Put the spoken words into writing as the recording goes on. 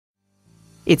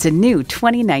It's a new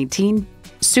 2019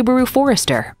 Subaru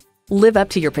Forester. Live up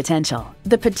to your potential,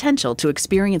 the potential to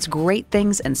experience great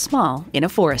things and small in a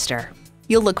Forester.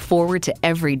 You'll look forward to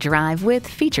every drive with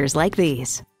features like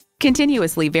these: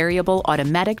 continuously variable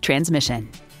automatic transmission,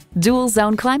 dual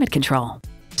zone climate control,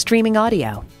 streaming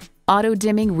audio, auto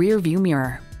dimming rear view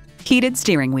mirror, heated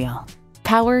steering wheel,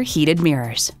 power heated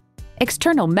mirrors,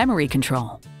 external memory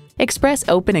control, express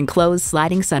open and close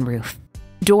sliding sunroof,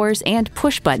 doors and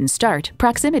push-button start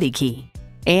proximity key,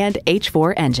 and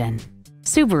H4 engine.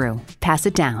 Subaru, pass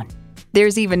it down.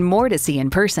 There's even more to see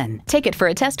in person. Take it for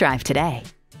a test drive today.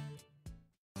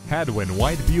 Hadwin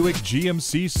White Buick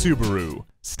GMC Subaru.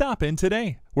 Stop in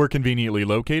today. We're conveniently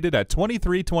located at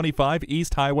 2325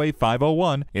 East Highway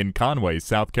 501 in Conway,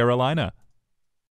 South Carolina.